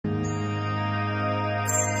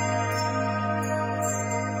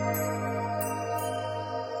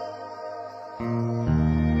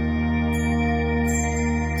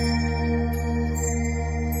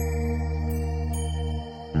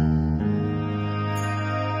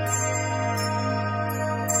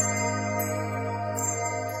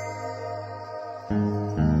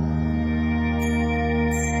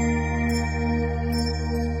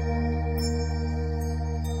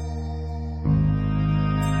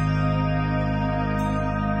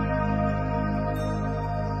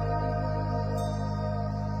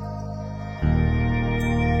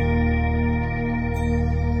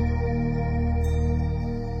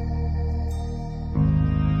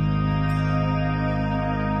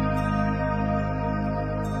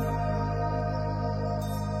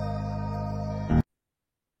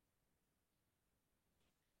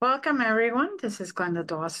Welcome, everyone. This is Glenda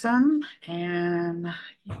Dawson, and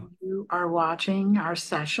you are watching our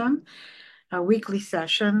session, a weekly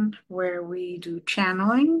session where we do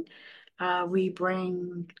channeling. We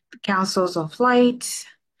bring councils of light,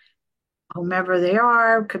 whomever they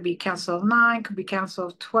are, could be council of nine, could be council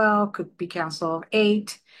of 12, could be council of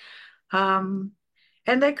eight. Um,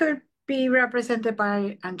 and they could be represented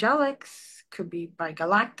by angelics, could be by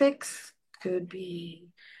galactics, could be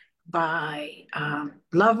by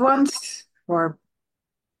loved ones or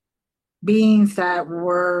beings that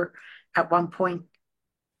were at one point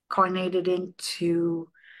coordinated into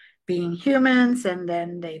being humans and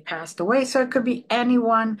then they passed away. So it could be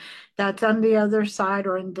anyone that's on the other side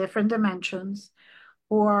or in different dimensions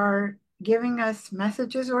who are giving us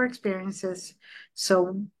messages or experiences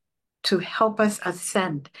so to help us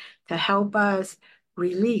ascend, to help us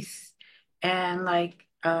release. And like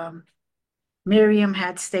Miriam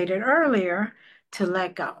had stated earlier, to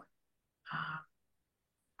let go. Uh,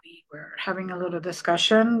 we were having a little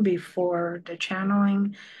discussion before the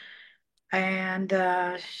channeling, and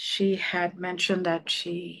she had mentioned that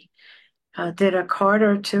she did a card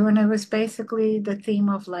or two, and it was basically the theme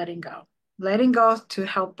of letting go to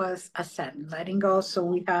help us ascend, letting go so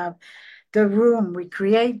we have the room, we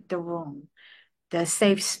create the room, the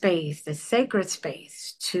safe space, the sacred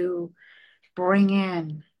space to bring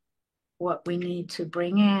in what we need to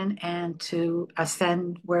bring in and to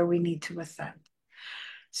ascend where we need to ascend.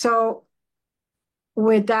 So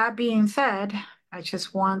with that being said, I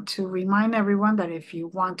just want to remind everyone that if you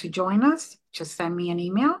want to join us, just send me an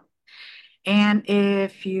email. And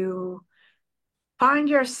if you find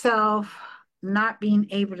yourself not being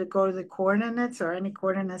able to go to the coordinates or any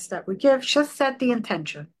coordinates that we give, just set the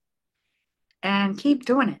intention and keep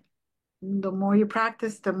doing it. The more you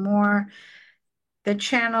practice, the more the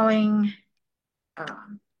channeling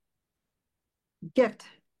um, gift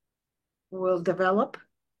will develop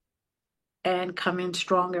and come in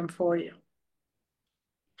strong and for you.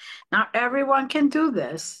 Not everyone can do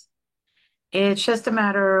this. It's just a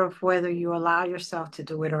matter of whether you allow yourself to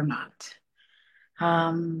do it or not.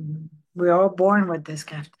 We're all born with this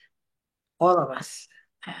gift, all of us.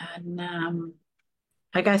 And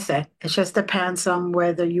like I said, it just depends on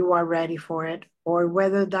whether you are ready for it or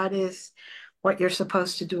whether that is what you're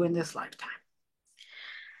supposed to do in this lifetime.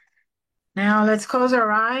 Now let's close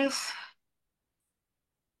our eyes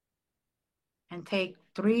and take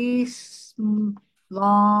three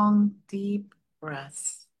long, deep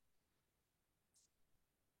breaths.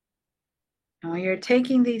 And when you're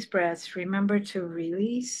taking these breaths, remember to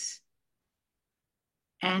release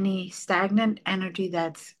any stagnant energy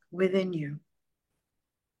that's within you.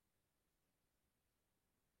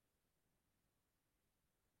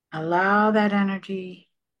 Allow that energy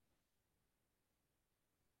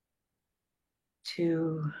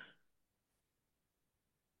to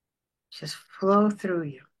just flow through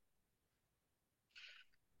you.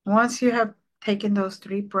 Once you have taken those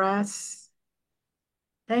three breaths,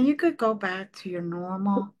 then you could go back to your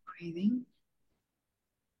normal breathing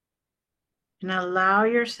and allow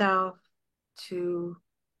yourself to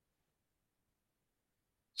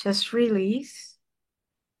just release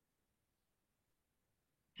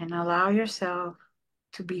and allow yourself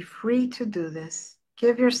to be free to do this.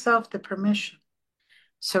 Give yourself the permission.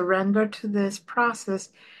 Surrender to this process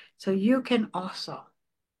so you can also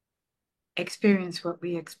experience what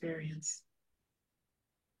we experience.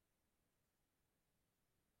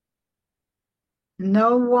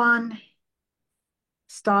 No one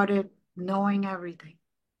started knowing everything.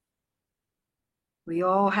 We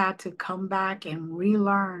all had to come back and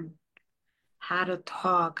relearn how to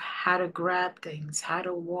talk, how to grab things, how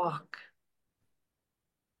to walk,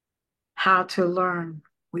 how to learn.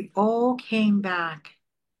 We all came back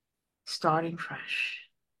starting fresh.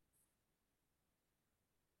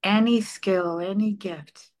 Any skill, any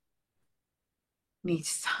gift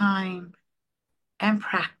needs time and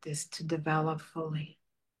practice to develop fully.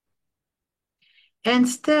 And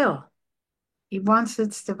still, once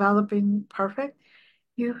it's developing perfect,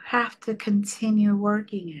 you have to continue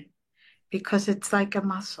working it because it's like a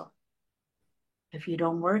muscle. If you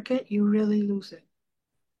don't work it, you really lose it.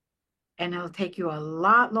 And it'll take you a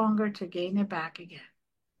lot longer to gain it back again.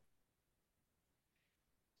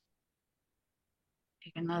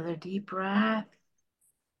 Take another deep breath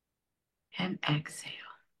and exhale.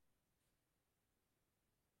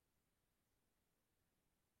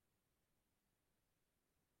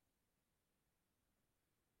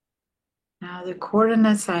 Now the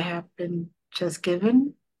coordinates I have been just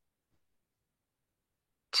given,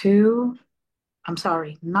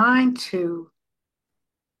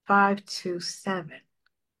 92527.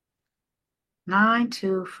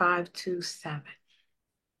 92527.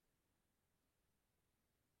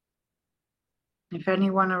 If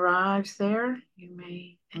anyone arrives there,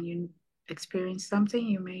 and you experience something,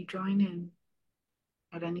 you may join in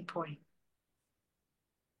at any point.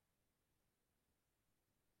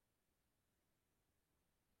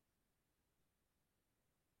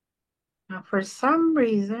 Now, for some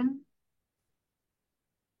reason,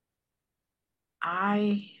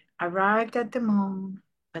 I arrived at the moon,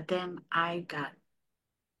 but then I got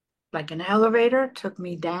like an elevator took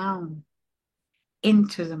me down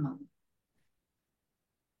into the moon.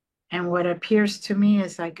 And what appears to me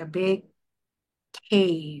is like a big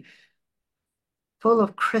cave full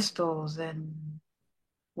of crystals and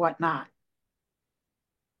whatnot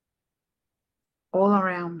all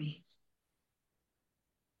around me.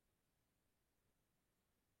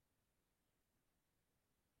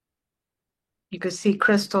 You could see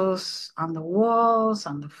crystals on the walls,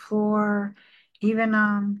 on the floor, even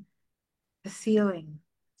on the ceiling.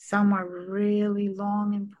 Some are really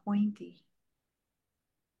long and pointy.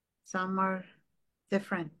 Some are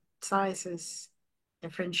different sizes,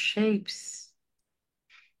 different shapes,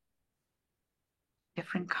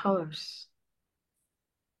 different colors,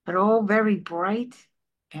 but all very bright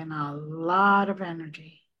and a lot of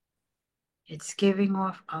energy. It's giving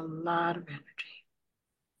off a lot of energy.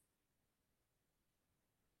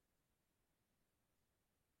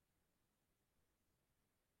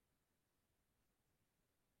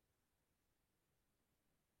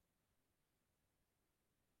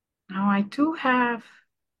 Now, I do have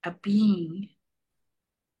a being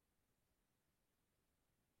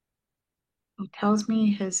who tells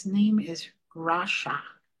me his name is Rasha,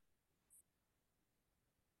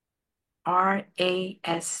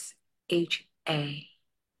 Rasha.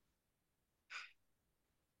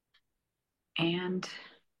 And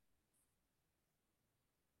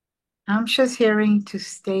I'm just hearing to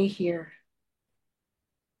stay here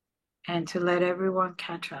and to let everyone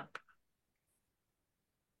catch up.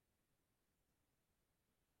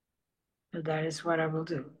 So that is what I will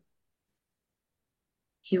do.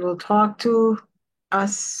 He will talk to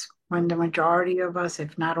us when the majority of us,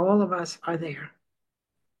 if not all of us, are there.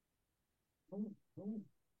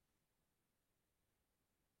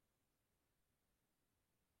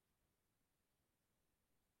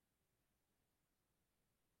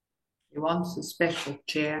 He wants a special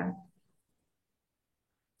chair,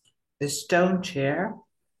 a stone chair.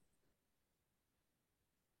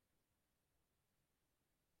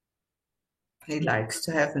 He likes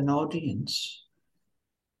to have an audience.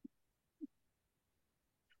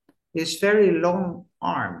 He has very long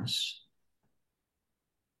arms.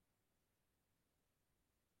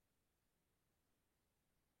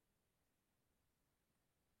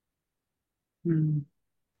 Hmm.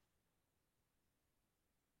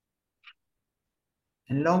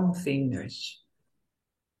 And long fingers.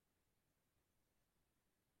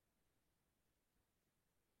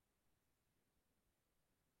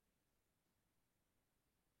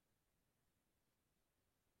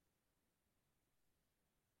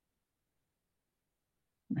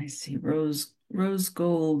 I see rose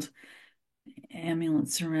gold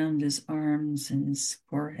amulets around his arms and his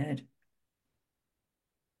forehead.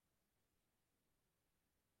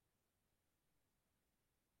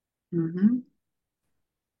 Mm-hmm.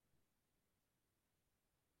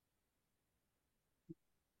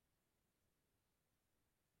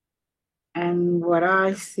 And what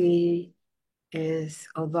I see is,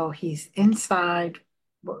 although he's inside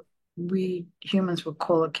what we humans would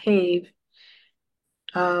call a cave,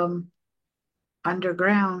 um,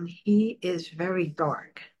 underground, he is very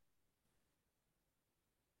dark.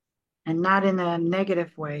 And not in a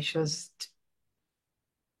negative way, just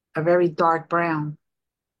a very dark brown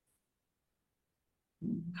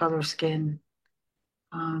color skin.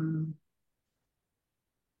 Um,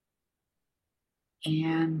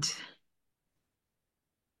 and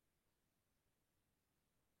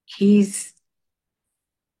he's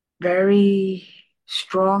very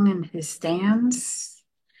strong in his stance,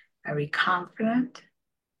 very confident.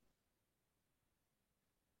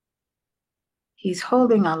 He's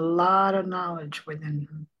holding a lot of knowledge within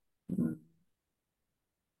him. Mm.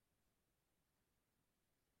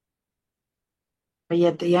 But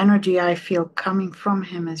yet the energy I feel coming from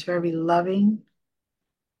him is very loving,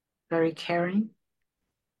 very caring,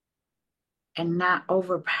 and not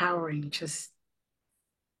overpowering, just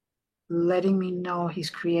letting me know he's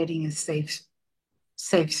creating a safe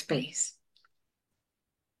space.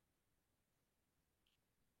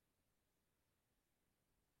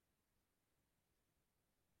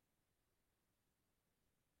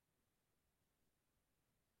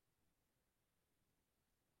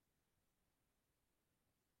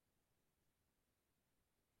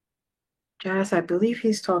 Jazz, I believe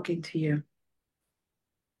he's talking to you.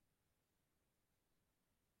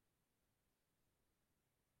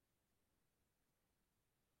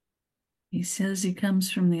 He says he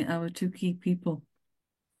comes from the Awatuki people.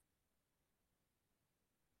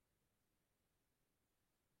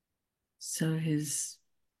 So his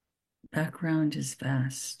background is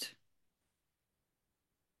vast.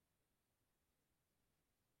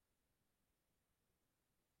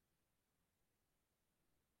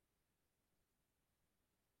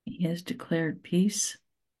 He has declared peace,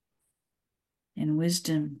 and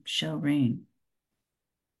wisdom shall reign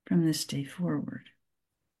from this day forward.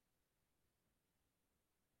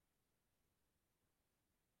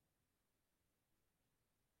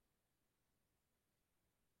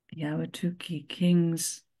 The Awatuki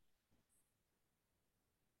kings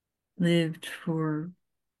lived for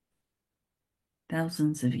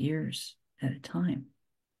thousands of years at a time.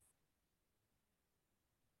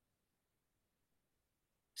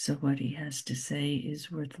 So what he has to say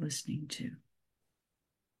is worth listening to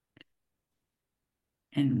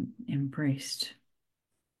and embraced.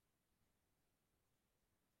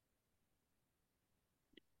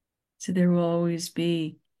 So there will always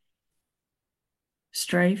be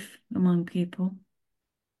strife among people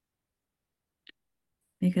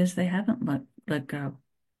because they haven't let go.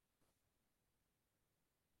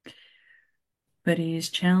 But he is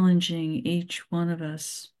challenging each one of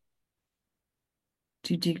us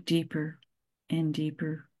to dig deeper and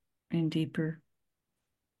deeper and deeper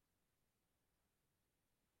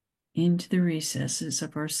into the recesses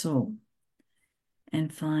of our soul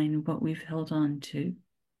and find what we've held on to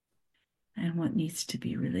and what needs to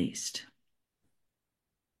be released.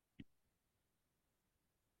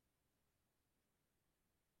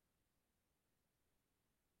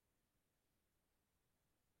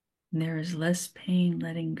 And there is less pain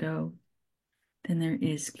letting go than there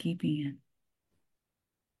is keeping it.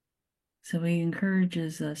 So he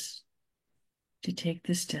encourages us to take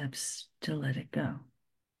the steps to let it go.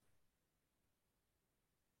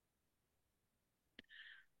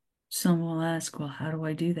 Some will ask, well, how do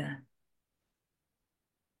I do that?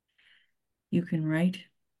 You can write,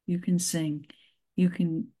 you can sing, you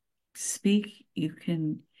can speak, you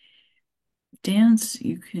can dance,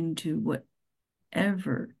 you can do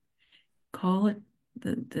whatever. Call it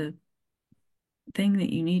the thing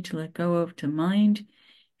that you need to let go of to mind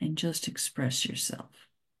and just express yourself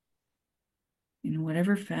in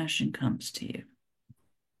whatever fashion comes to you.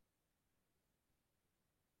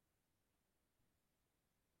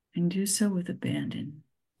 And do so with abandon.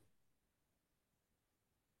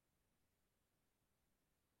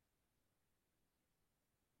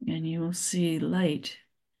 And you will see light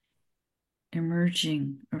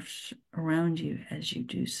emerging around you as you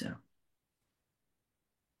do so.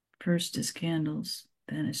 First as candles,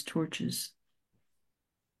 then as torches,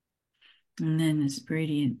 and then as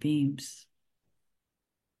radiant beams.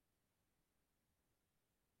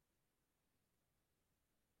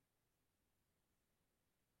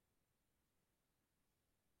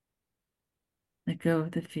 Let go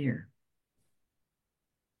of the fear.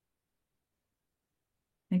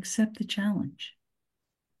 Accept the challenge.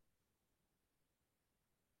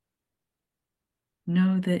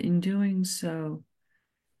 Know that in doing so,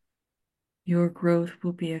 your growth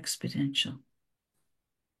will be exponential.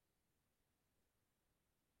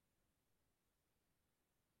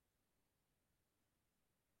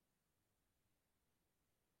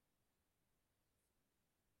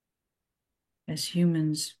 As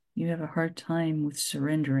humans, you have a hard time with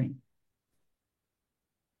surrendering.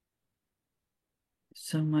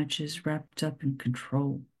 So much is wrapped up in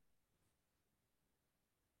control.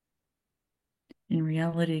 In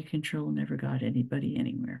reality, control never got anybody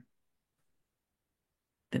anywhere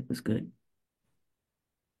that was good.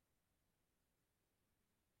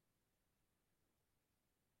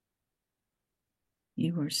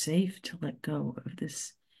 You are safe to let go of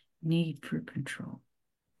this need for control.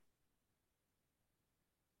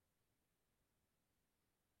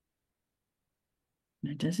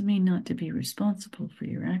 That doesn't mean not to be responsible for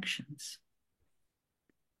your actions,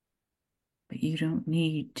 but you don't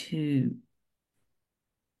need to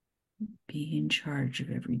be in charge of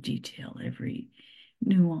every detail, every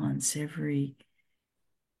nuance, every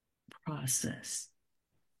process.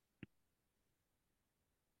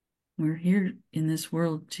 We're here in this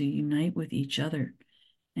world to unite with each other,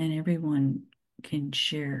 and everyone can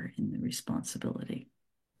share in the responsibility.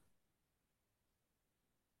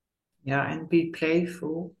 Yeah, and be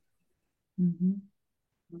playful. Mm-hmm.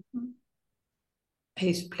 Mm-hmm.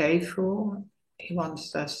 He's playful. He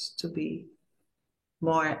wants us to be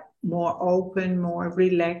more open, more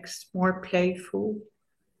relaxed, more playful.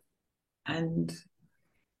 and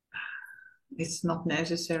it's not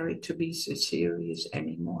necessary to be so serious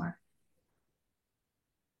anymore.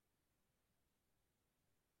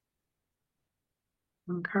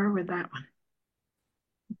 Concur with that one.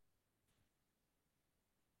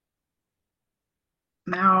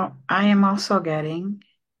 Now, I am also getting,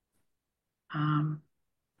 I'm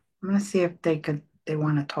going to see if they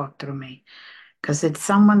want to talk through me. Because it's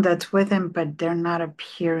someone that's with him, but they're not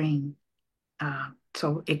appearing,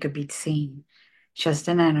 so it could be seen. Just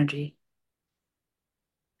an energy.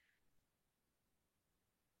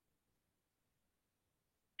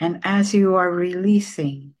 And as you are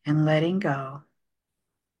releasing and letting go,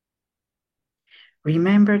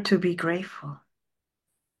 remember to be grateful.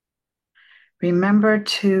 Remember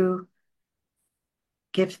to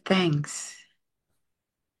give thanks.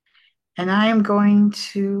 And I am going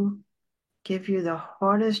to give you the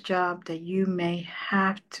hardest job that you may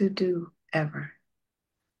have to do ever.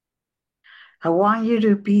 I want you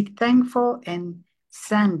to be thankful and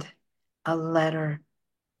send a letter,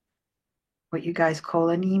 what you guys call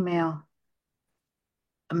an email,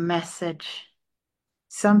 a message,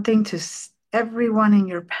 something to everyone in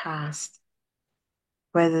your past,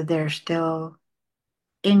 whether they're still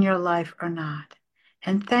in your life or not,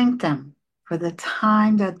 and thank them for the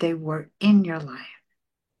time that they were in your life.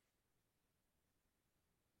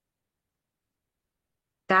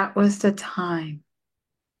 That was the time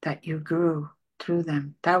that you grew through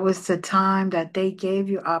them. That was the time that they gave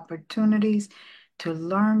you opportunities to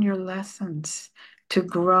learn your lessons, to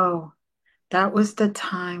grow. That was the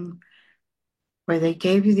time where they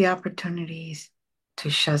gave you the opportunities to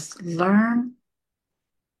just learn,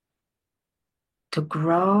 to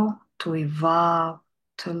grow, to evolve,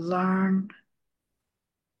 to learn,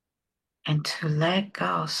 and to let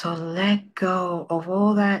go. So let go of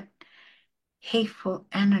all that hateful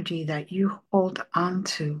energy that you hold on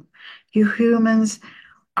to. You humans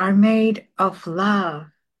are made of love,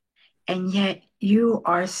 and yet you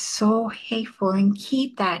are so hateful and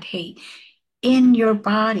keep that hate in your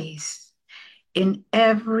bodies, in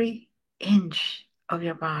every inch of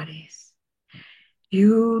your bodies.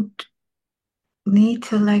 You need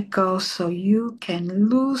to let go so you can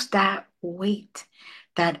lose that weight,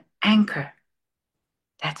 that anchor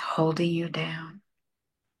that's holding you down.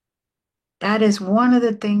 That is one of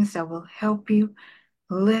the things that will help you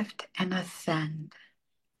lift and ascend.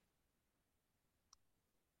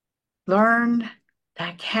 Learn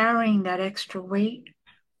that carrying that extra weight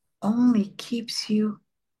only keeps you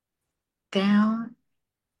down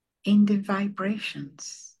in the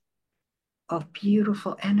vibrations of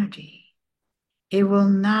beautiful energy. It will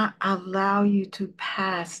not allow you to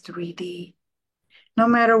pass 3D, no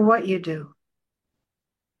matter what you do.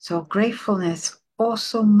 So gratefulness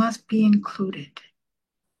also must be included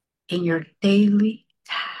in your daily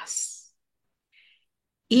tasks.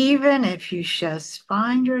 Even if you just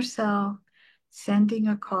find yourself sending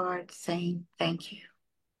a card saying thank you.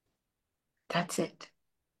 That's it.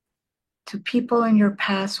 To people in your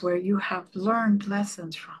past where you have learned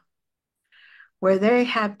lessons from, where they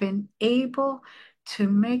have been able to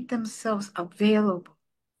make themselves available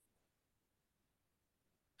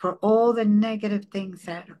for all the negative things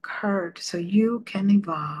that occurred so you can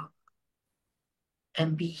evolve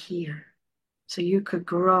and be here, so you could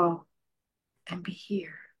grow and be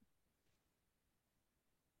here.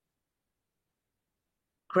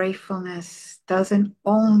 Gratefulness doesn't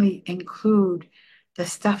only include the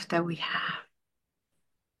stuff that we have.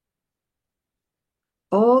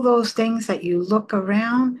 All those things that you look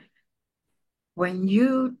around, when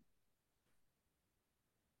your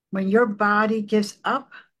body gives up,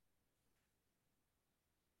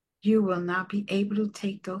 you will not be able to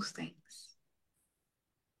take those things.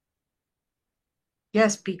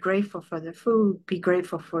 Yes, be grateful for the food, be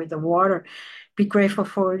grateful for the water, be grateful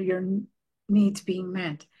for your needs being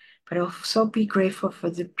met, but also be grateful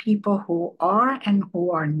for the people who are and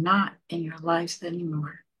who are not in your lives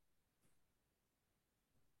anymore.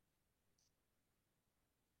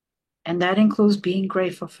 And that includes being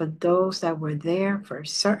grateful for those that were there for a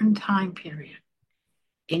certain time period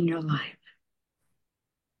in your life.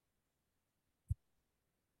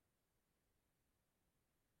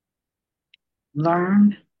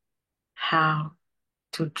 Learn how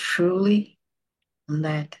to truly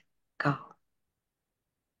let go.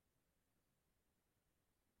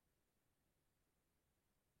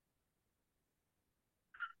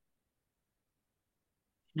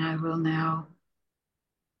 And I will now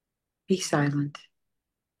be silent.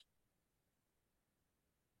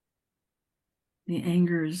 The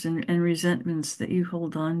angers and resentments that you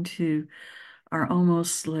hold on to are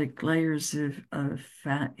almost like layers of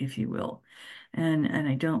fat, if you will. And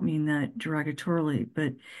I don't mean that derogatorily,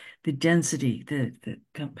 but the density, the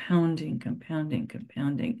compounding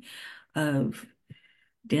of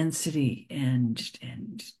density and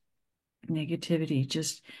negativity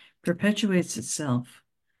just perpetuates itself.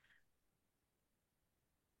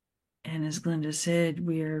 And as Glenda said,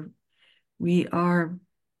 we are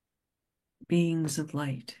beings of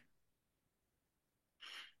light.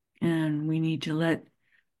 And we need to let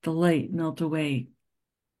the light melt away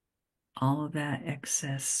all of that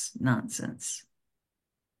excess nonsense.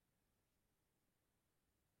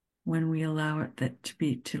 When we allow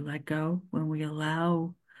it to let go, when we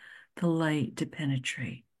allow the light to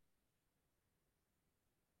penetrate.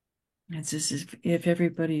 It's as if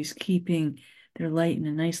everybody's keeping their light in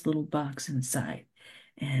a nice little box inside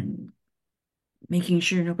and making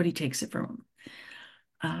sure nobody takes it from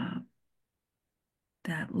them.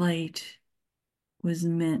 That light was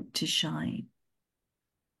meant to shine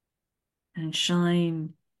and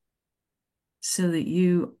shine so that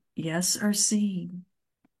you, yes, are seen,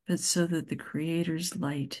 but so that the Creator's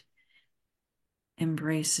light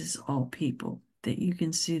embraces all people, that you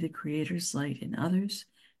can see the Creator's light in others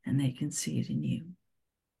and they can see it in you.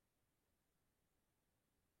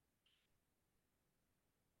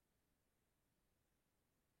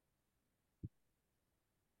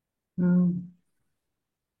 Mm.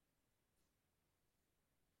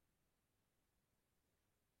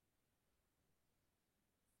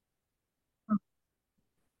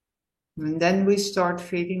 And then we start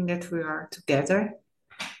feeling that we are together,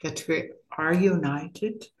 that we are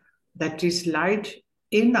united, that this light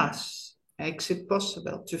in us makes it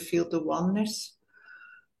possible to feel the oneness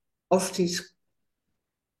of this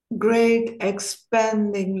great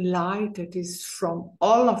expanding light that is from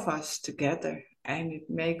all of us together. And it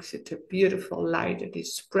makes it a beautiful light that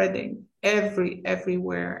is spreading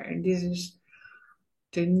everywhere. And this is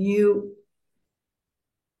the new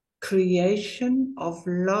creation of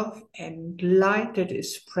love and light that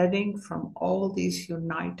is spreading from all these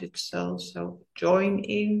united cells. So join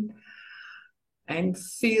in and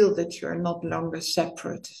feel that you're not longer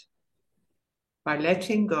separate. By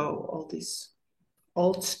letting go all this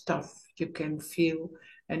old stuff, you can feel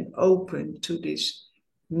and open to this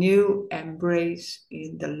new embrace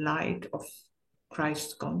in the light of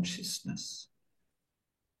Christ consciousness.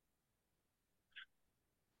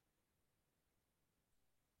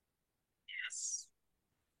 Yes.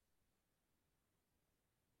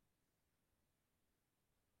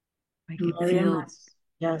 I can Miriam feel, is,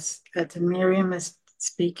 yes, that Miriam is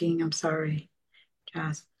speaking. I'm sorry,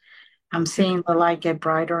 Jazz. I'm seeing the light get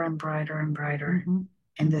brighter and brighter and brighter mhm,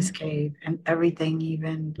 in this mhm. cave, and everything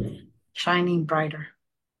even shining brighter.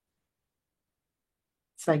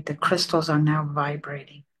 It's like the crystals are now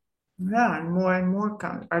vibrating. Yeah, and more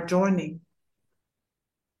are joining.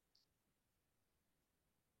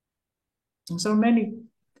 And so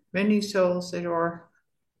many souls that are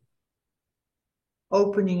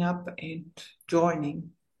opening up and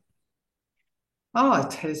joining. Oh,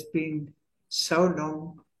 it has been so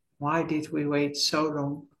long. Why did we wait so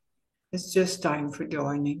long? It's just time for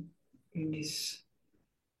joining in this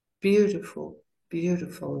beautiful,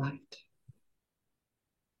 beautiful light.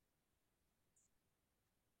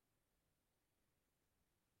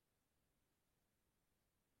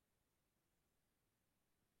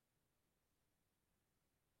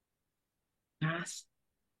 Yes.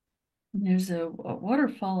 There's a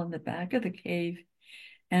waterfall in the back of the cave,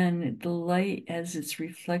 and the light as it's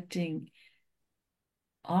reflecting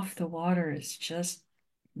off the water is just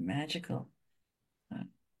magical. Uh,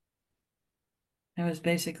 I was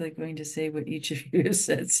basically going to say what each of you has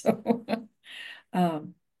said, so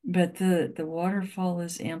but the waterfall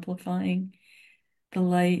is amplifying the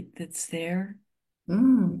light that's there.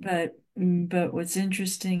 Mm. But what's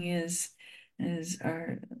interesting is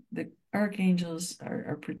the archangels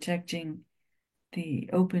are protecting the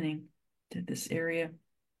opening to this area,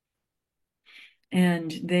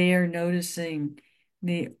 and they are noticing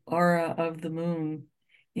the aura of the moon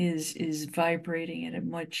is vibrating at a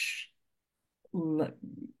much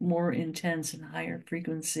more intense and higher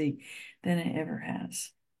frequency than it ever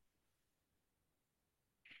has.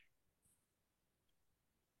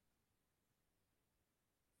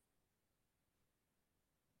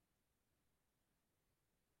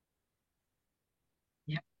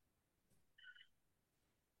 Yep.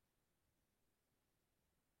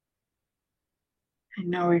 I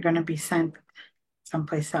know we're going to be sent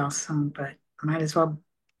someplace else soon, but might as well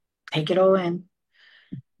take it all in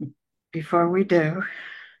before we do.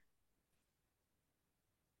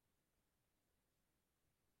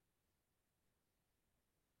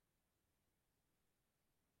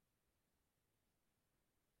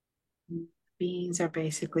 Beings are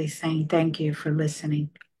basically saying, thank you for listening.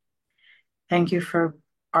 Thank you for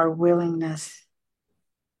our willingness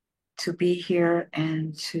to be here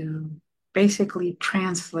and to basically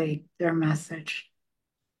translate their message,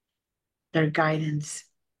 their guidance.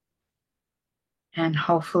 And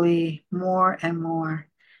hopefully, more and more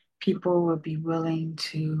people will be willing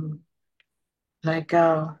to let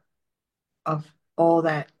go of all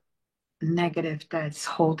that negative that's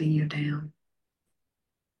holding you down,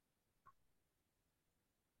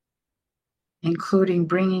 including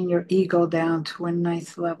bringing your ego down to a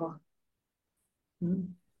nice level. Mm.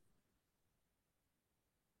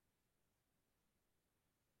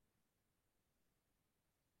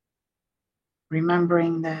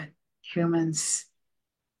 Remembering that humans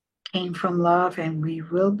came from love and we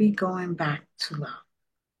will be going back to love.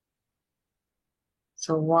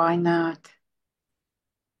 So why not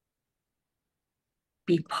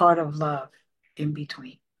be part of love in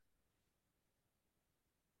between?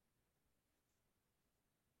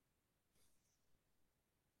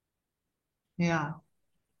 Yeah.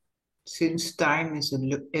 Since time is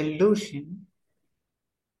an illusion,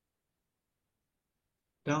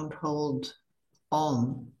 don't hold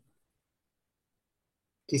on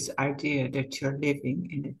this idea that you're living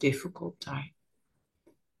in a difficult time.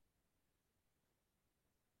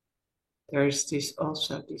 There is this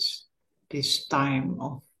time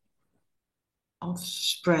of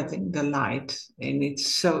spreading the light, and it's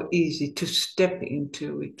so easy to step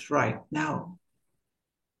into it right now.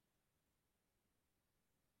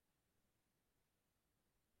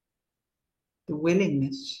 The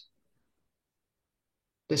willingness,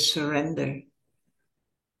 the surrender.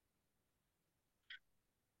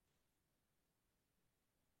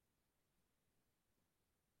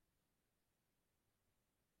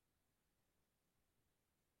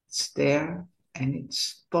 It's there and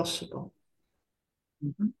it's possible.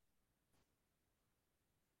 Mhm.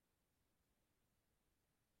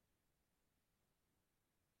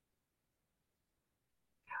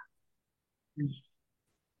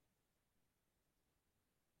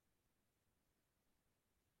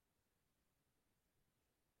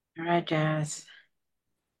 All right, Jazz.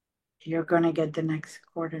 You're going to get the next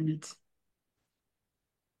coordinates.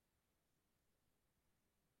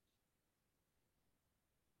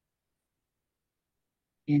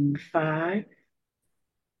 In 5,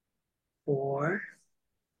 4,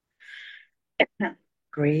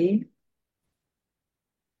 3,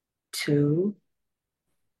 2,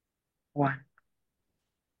 1.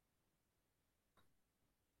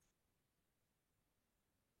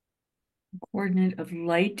 Coordinate of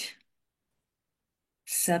light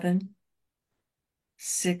 7,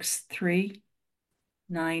 6, 3,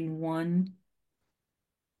 9, 1,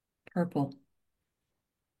 purple.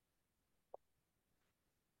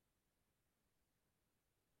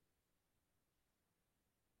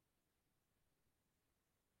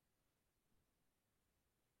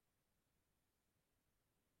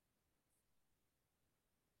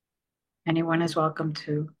 Anyone is welcome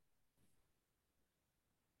to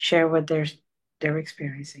share what they're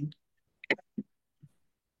experiencing.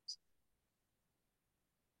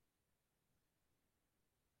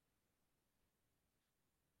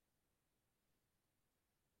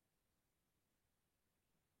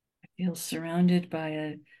 I feel surrounded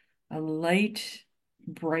by a light,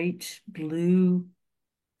 bright blue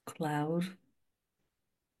cloud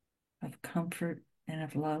of comfort and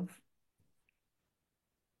of love.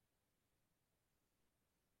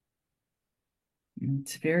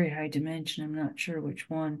 It's very high dimension. I'm not sure which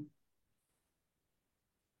one.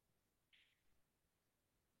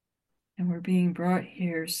 And we're being brought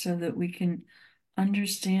here so that we can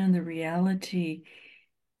understand the reality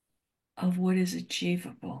of what is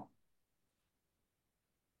achievable,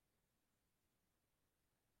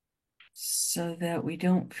 so that we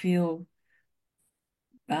don't feel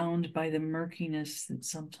bound by the murkiness that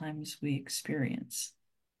sometimes we experience.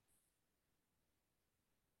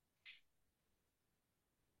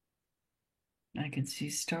 I can see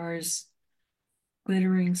stars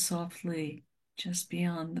glittering softly just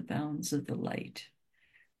beyond the bounds of the light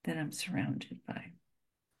that I'm surrounded by.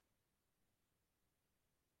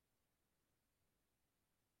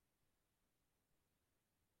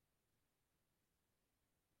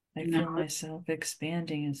 I feel No. myself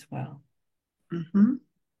expanding as well. Mm-hmm.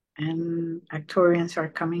 And Arcturians are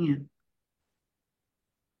coming in.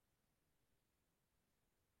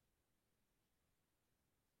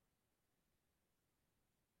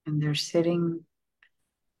 And they're sitting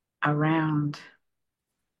around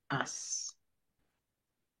us.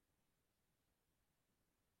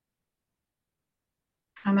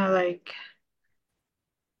 Kind of like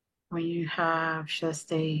when you have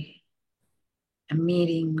just a a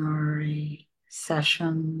meeting or a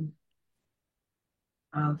session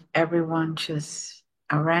of everyone just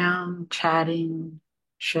around, chatting,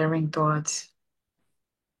 sharing thoughts,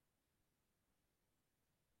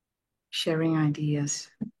 sharing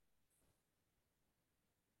ideas.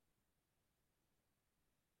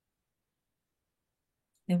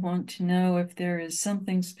 They want to know if there is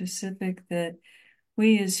something specific that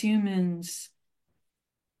we as humans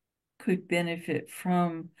could benefit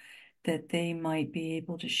from that they might be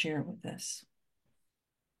able to share with us.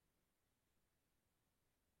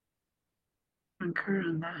 Concur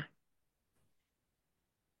on that.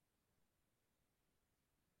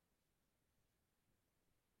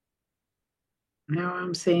 Now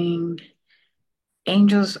I'm seeing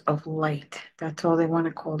angels of light. That's all they want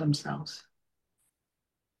to call themselves.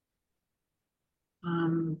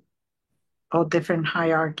 All different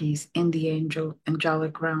hierarchies in the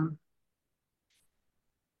angelic realm.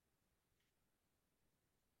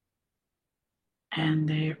 And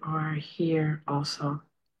they are here also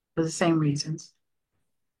for the same reasons.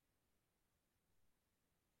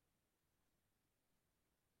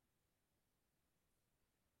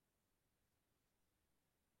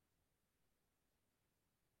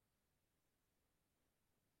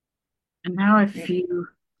 And now if you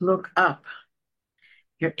look up,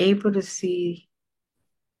 you're able to see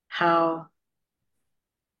how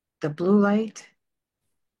the blue light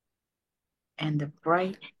and the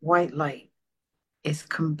bright white light is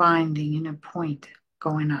combining in a point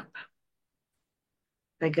going up.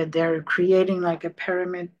 They're creating like a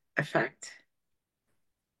pyramid effect.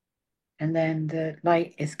 And then the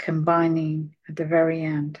light is combining at the very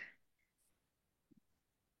end.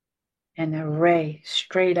 And a ray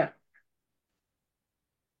straight up,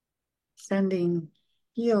 sending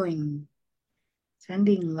healing,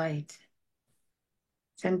 sending light,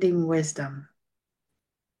 sending wisdom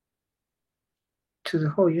to the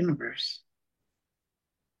whole universe.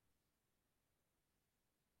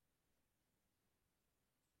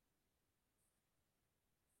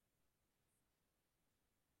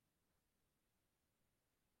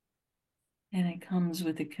 And it comes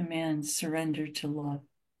with the command, surrender to love.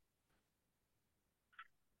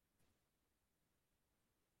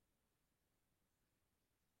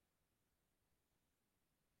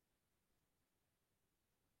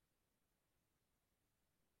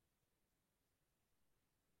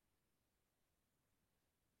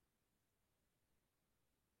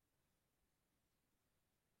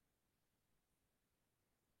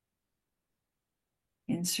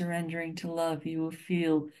 In surrendering to love, you will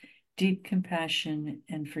feel deep compassion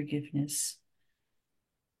and forgiveness.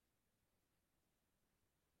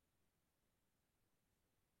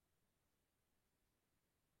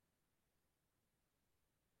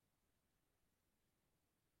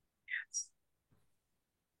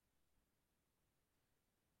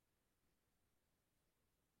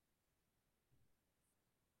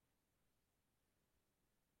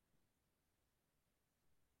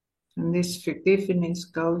 And this forgiveness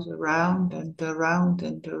goes around and around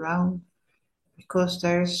and around because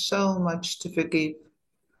there's so much to forgive.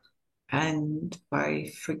 And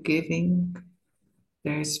by forgiving,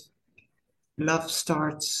 there's love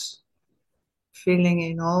starts filling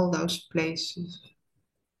in all those places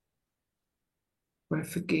where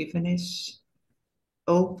forgiveness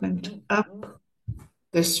opened up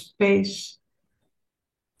the space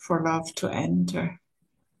for love to enter.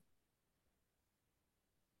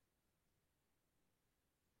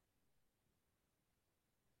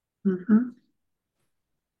 Mm-hmm.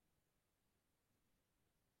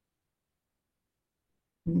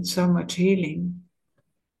 And so much healing.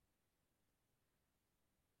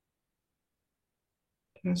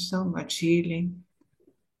 There's so much healing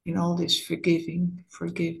in all this forgiving,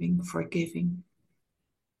 forgiving, forgiving.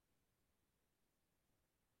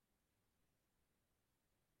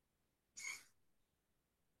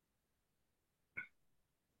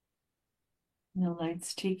 And the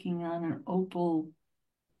light's taking on an opal,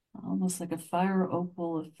 almost like a fire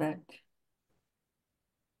opal effect.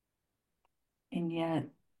 And yet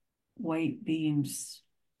white beams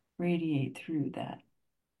radiate through that.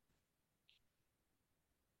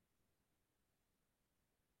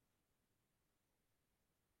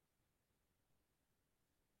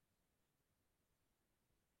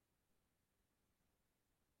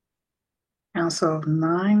 Council of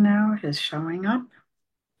Nine now is showing up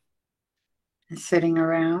and sitting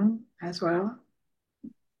around as well.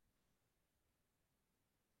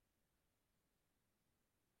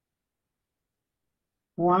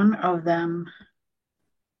 One of them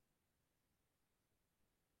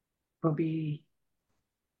will be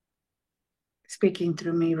speaking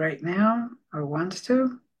through me right now or wants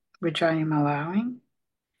to. which I am allowing.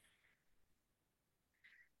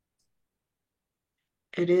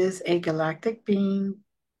 It is a galactic being.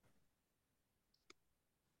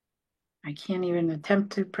 I can't even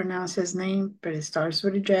attempt to pronounce his name, but it starts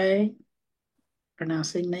with a J.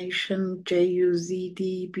 Pronunciation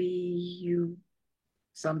Juzdbu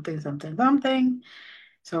something, something, something.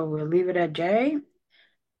 So we'll leave it at J.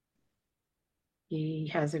 He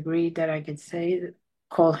has agreed that I could say,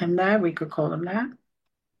 call him that. We could call him that.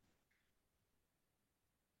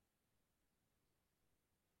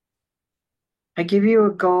 I give you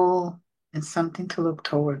a goal and something to look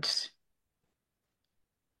towards.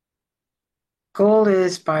 Goal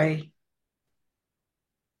is by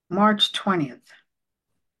March 20th.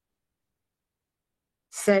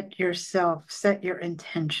 Set your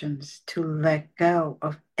intentions to let go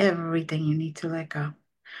of everything you need to let go.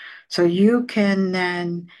 So you can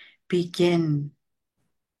then begin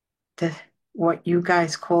what you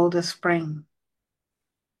guys call the spring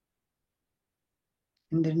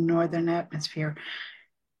in the northern atmosphere.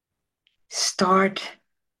 Start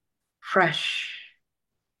fresh.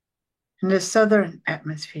 In the southern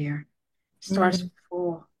atmosphere, starts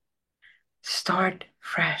full. Start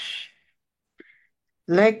fresh.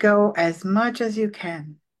 Let go as much as you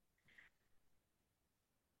can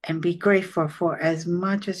and be grateful for as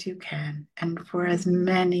much as you can and for as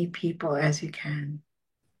many people as you can.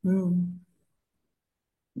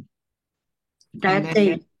 That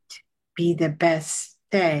date be the best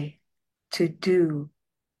day to do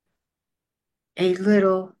a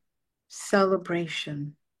little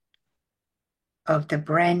celebration of the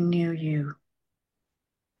brand new you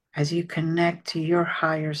as you connect to your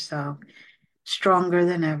higher self stronger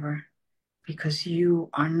than ever, because you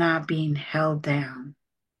are not being held down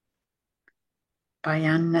by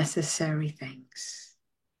unnecessary things,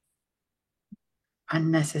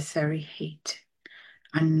 unnecessary hate,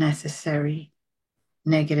 unnecessary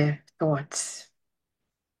negative thoughts,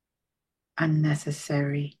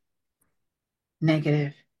 unnecessary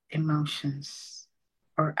negative emotions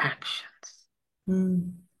or actions.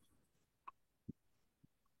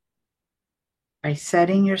 By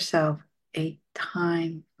setting yourself a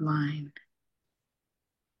timeline.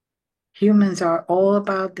 Humans are all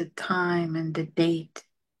about the time and the date,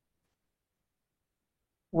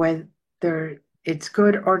 whether it's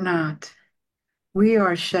good or not. We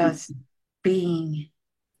are just being.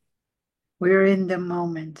 We're in the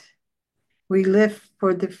moment. We live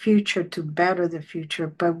for the future to better the future,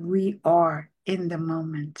 but we are in the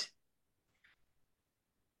moment.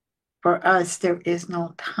 For us, there is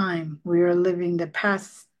no time. We are living the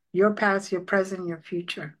past, your present, your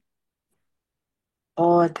future,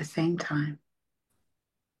 all at the same time.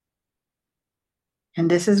 And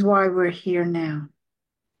this is why we're here now.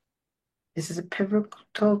 This is a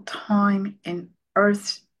pivotal time in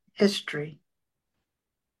Earth's history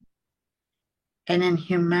and in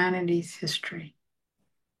humanity's history.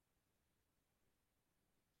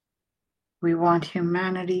 We want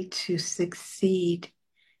humanity to succeed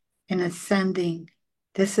in ascending.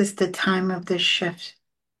 This is the time of the shift.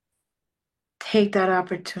 Take that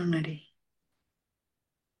opportunity.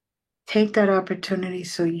 Take that opportunity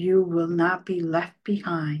so you will not be left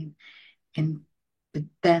behind in the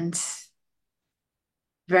dense,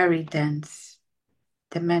 very dense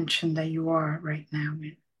dimension that you are right now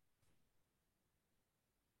in.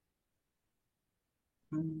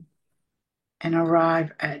 And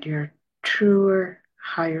arrive at your truer,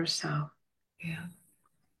 higher self. Yeah.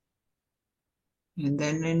 And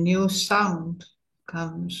then a new sound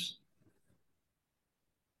comes.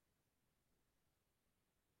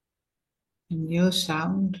 A new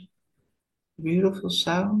sound, beautiful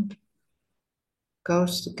sound,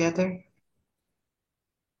 goes together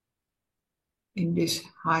in this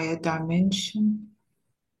higher dimension.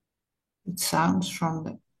 It sounds from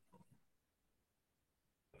the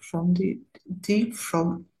deep,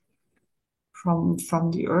 from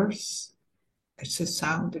the earth. It's a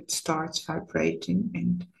sound that starts vibrating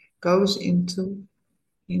and goes into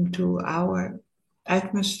our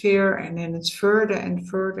atmosphere, and then it's further and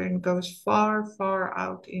further and goes far, far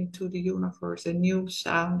out into the universe. A new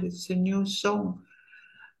sound, it's a new song,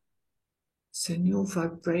 it's a new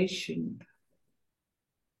vibration.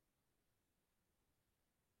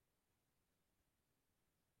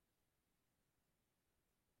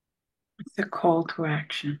 It's a call to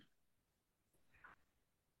action,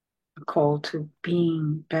 a call to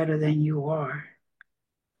being better than you are,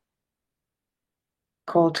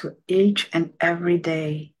 call to each and every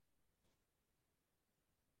day.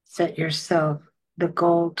 Set yourself the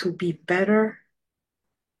goal to be better,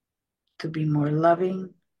 to be more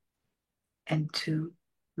loving, and to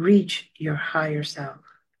reach your higher self,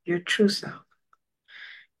 your true self,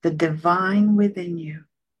 the divine within you,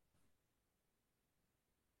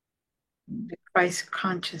 the Christ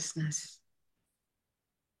consciousness,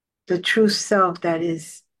 the true self that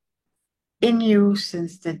is in you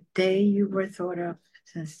since the day you were thought of,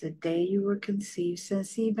 since the day you were conceived,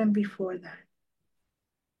 since even before that.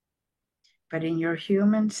 But in your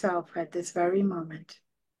human self at this very moment,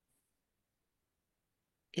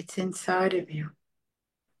 it's inside of you.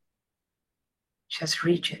 Just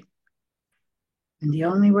reach it. And the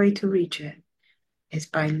only way to reach it is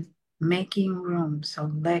by making room.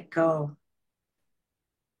 So let go,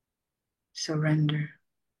 surrender,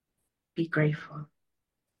 be grateful.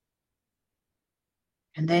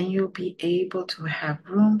 And then you'll be able to have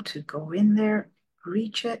room to go in there,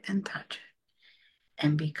 reach it and touch it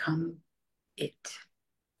and become it.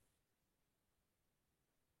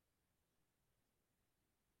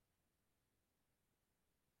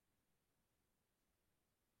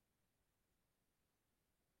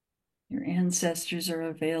 Your ancestors are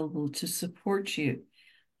available to support you.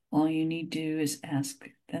 All you need to do is ask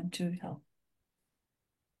them to help.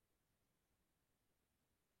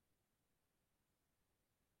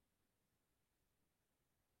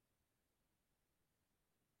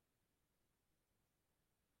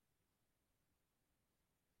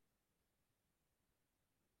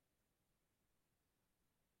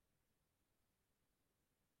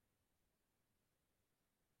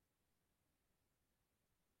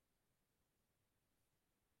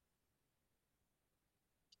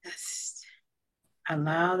 Just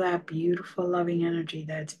allow that beautiful, loving energy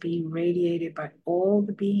that's being radiated by all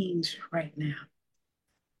the beings right now.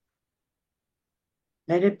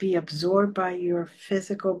 Let it be absorbed by your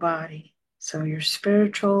physical body. So your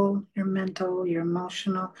spiritual, your mental, your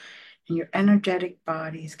emotional, and your energetic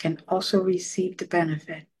bodies can also receive the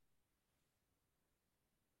benefit.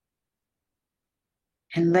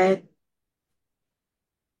 And let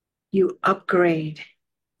you upgrade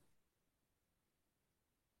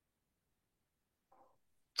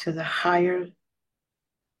to the higher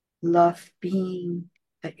love being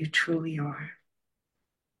that you truly are.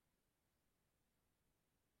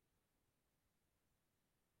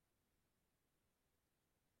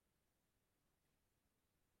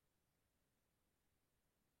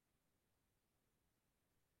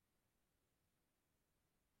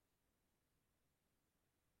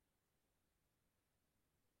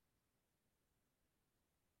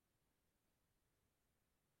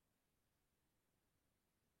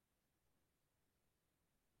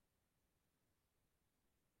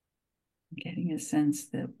 I'm getting a sense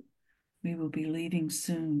that we will be leaving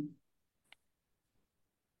soon.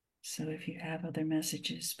 So if you have other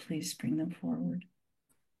messages, please bring them forward.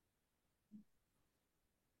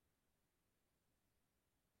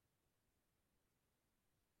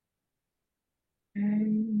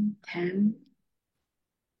 And 10,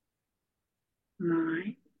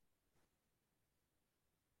 9,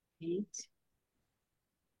 8,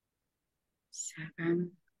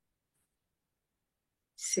 7,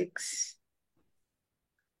 6,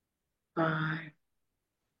 5,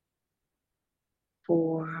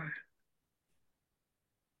 4,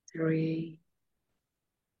 3,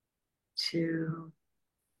 2,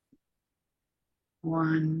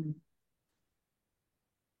 1.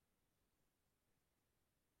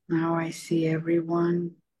 Now I see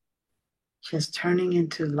everyone just turning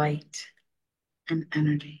into light and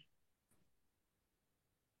energy.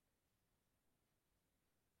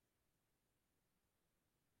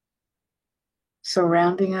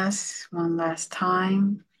 Surrounding us one last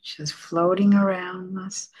time, just floating around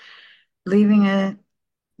us, leaving it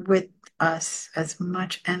with us as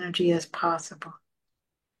much energy as possible.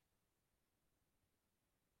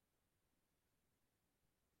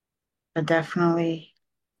 But definitely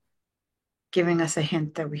giving us a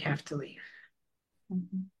hint that we have to leave.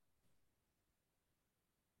 Mm-hmm.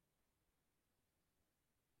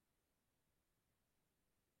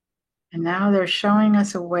 And now they're showing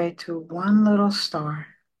us a way to one little star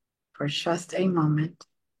for just a moment,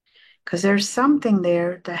 because there's something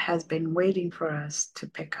there that has been waiting for us to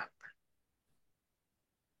pick up.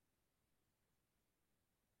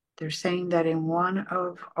 They're saying that in one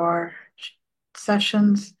of our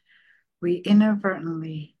sessions, we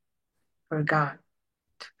inadvertently forgot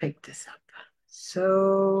to pick this up.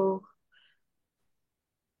 So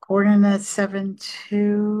coordinate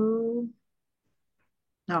 72,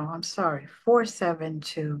 no, I'm sorry,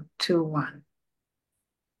 47221.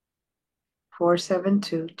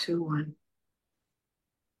 47221.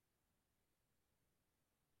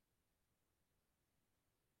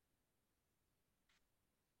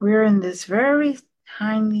 We're in this very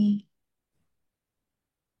tiny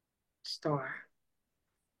star.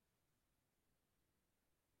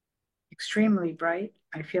 extremely bright.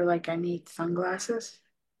 I feel like I need sunglasses,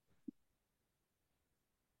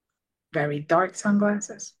 very dark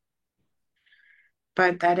sunglasses.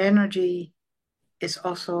 But that energy is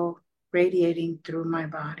also radiating through my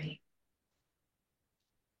body.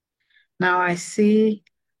 Now I see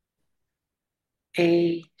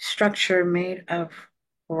a structure made of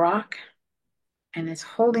rock and it's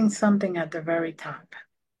holding something at the very top.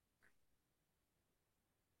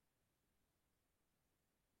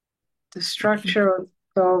 The structure,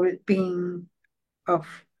 though it being of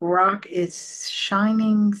rock, is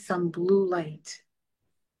shining some blue light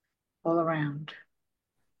all around.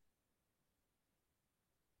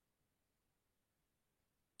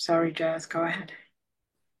 Sorry, Jazz, go ahead.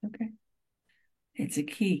 Okay. It's a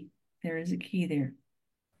key. There is a key there.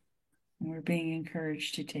 And we're being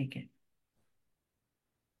encouraged to take it.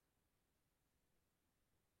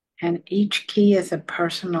 And each key is a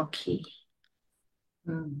personal key.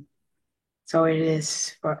 Mm. So it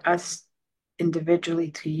is for us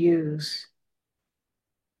individually to use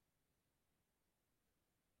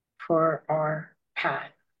for our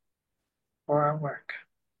path, for our work,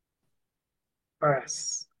 for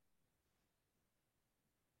us.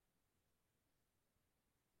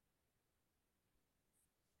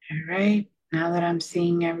 All right, now that I'm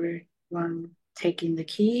seeing everyone taking the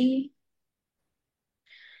key,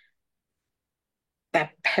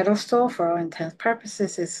 that pedestal, for all intents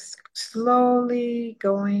purposes, is slowly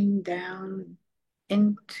going down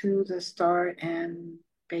into the star and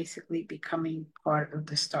basically becoming part of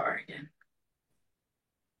the star again.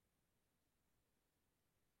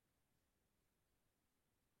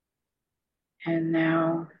 And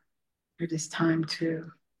now it is time to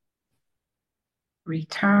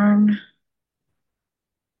return.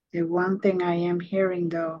 The one thing I am hearing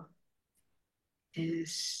though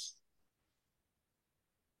is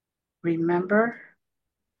remember,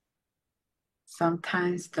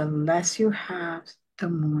 sometimes the less you have, the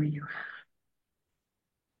more you have.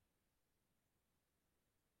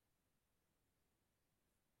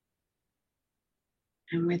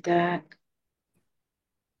 And with that,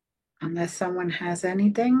 unless someone has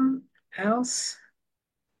anything else,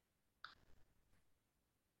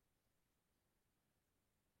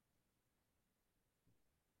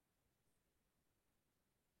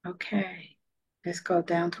 okay, let's go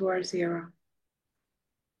down to our zero.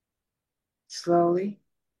 Slowly.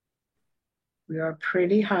 We are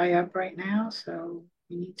pretty high up right now, so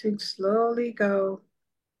we need to slowly go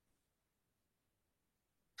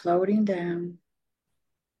floating down.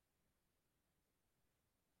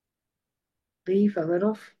 Leave a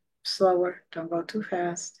little slower, don't go too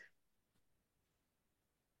fast.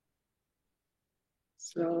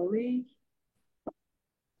 Slowly.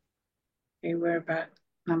 Okay, we're about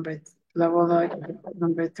level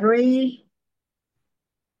number 3,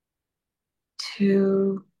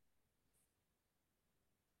 2,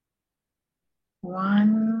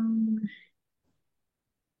 1,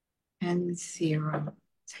 and 0.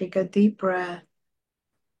 Take a deep breath.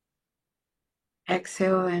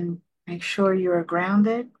 Exhale and make sure you are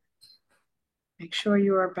grounded. Make sure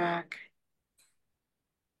you are back.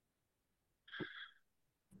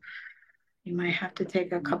 You might have to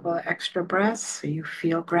take a couple of extra breaths so you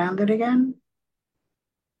feel grounded again.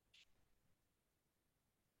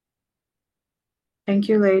 Thank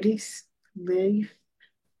you, ladies. Liv,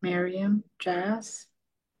 Miriam, Jazz.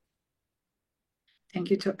 Thank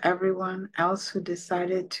you to everyone else who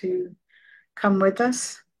decided to come with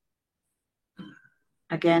us.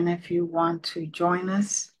 Again, if you want to join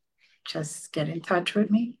us, just get in touch with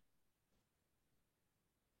me.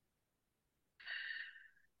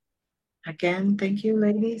 Again, thank you,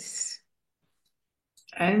 ladies.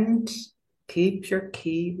 And keep your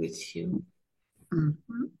key with you.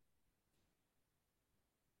 Mm-hmm.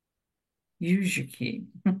 Use your key.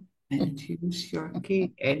 And use your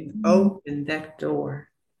key and open that door.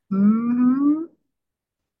 Mm-hmm.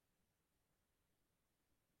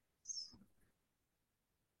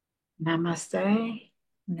 Namaste.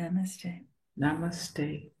 Namaste.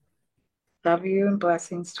 Namaste. Love you and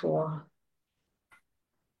blessings to all.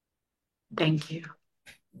 Thank you.